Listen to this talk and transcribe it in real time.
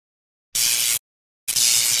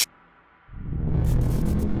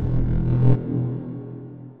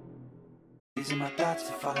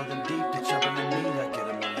thoughts, I follow them deep, they're troubling me, I get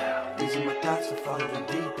them all out. These are my thoughts, I follow them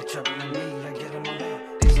deep, they're troubling me, I get them all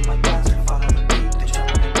out. These are my thoughts, I follow them deep, they're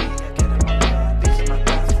troubling me, I get them all out. These are my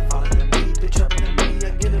thoughts, I follow them deep, they're troubling me, I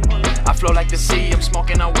get them all out. I flow like the sea, I'm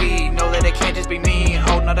smoking on weed. Know that it can't just be me,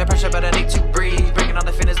 holding all that pressure, but I need to breathe. Bringing all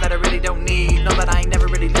the feelings that I really don't need. Know that I ain't never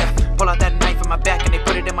really left. Pull out that knife in my back and they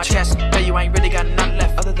put it in my chest. Tell you I ain't really got nothing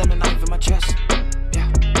left other than a knife in my chest.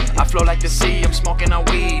 I flow like the sea, I'm smoking on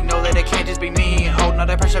weed. Know that it can't just be me, holding all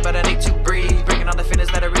that pressure, but I need to breathe. Bringing all the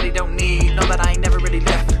feelings that I really don't need. Know that I ain't never really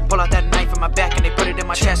left. Pull out that knife in my back and they put it in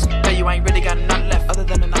my chest. Tell you I ain't really got nothing left other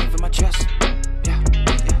than a knife in my chest.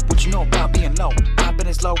 What you know about being low? I've been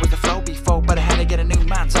as low as the flow before, but I had to get a new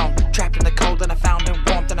mind zone. Trapped in the cold and I found in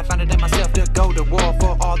warmth, and I found it in myself to go to war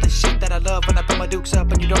for all this shit that I love. When I put my dukes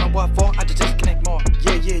up and you don't know what for, I just disconnect more.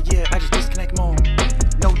 Yeah, I just disconnect more.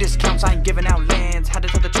 No discounts, I ain't giving out lands. Had to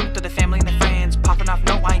tell the truth to the family and the friends. Popping off,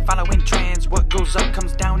 no, I ain't following trends. What goes up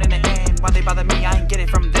comes down in the end. Why they bother me, I ain't get it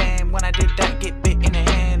from them. When I did that, get bit in the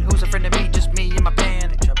hand. Who's a friend of me? Just me and my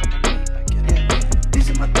band. These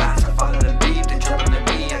are my thoughts, I follow them deep, they're troubling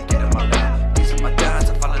me, I get them all out. These are my thoughts,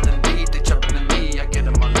 I follow them deep, they're troubling me, I get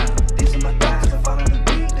them all out. These are my thoughts, I follow them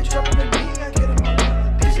deep, they're troubling me, I get them all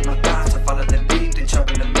out. These are my thoughts, I follow them deep, they're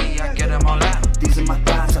troubling me, I get them all out. These are my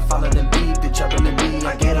thoughts, I follow them deep, they're troubling me,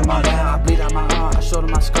 I get them all out. I bleed out my heart, I show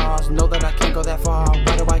them my scars, know that I can't go that far.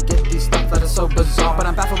 Why do I get these thoughts that are so bizarre? But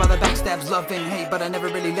I'm baffled by the backstabs, love and hate, but I never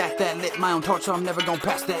really lacked that. Lit my own torch, so I'm never gonna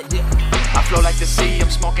pass that, I flow like the sea, I'm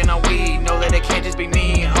smoking on weed. Know that it can't just be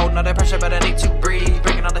me, holding all that pressure, but I need to breathe.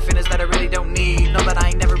 Bringing all the feelings that I really don't need. Know that I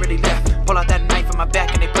ain't never really left. Pull out that knife in my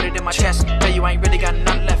back and they put it in my chest. Tell you I ain't really got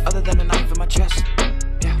nothing left other than a knife in my chest.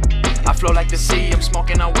 I flow like the sea, I'm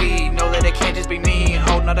smoking on weed. Know that it can't just be me,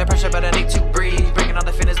 holding all that pressure, but I need to breathe. Bringing all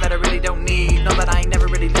the feelings that I really don't need. Know that I ain't never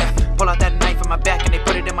really left. Pull out that knife in my back and they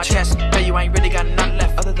put it in my chest. Tell you I ain't really got nothing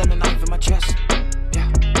left other than a knife in my chest.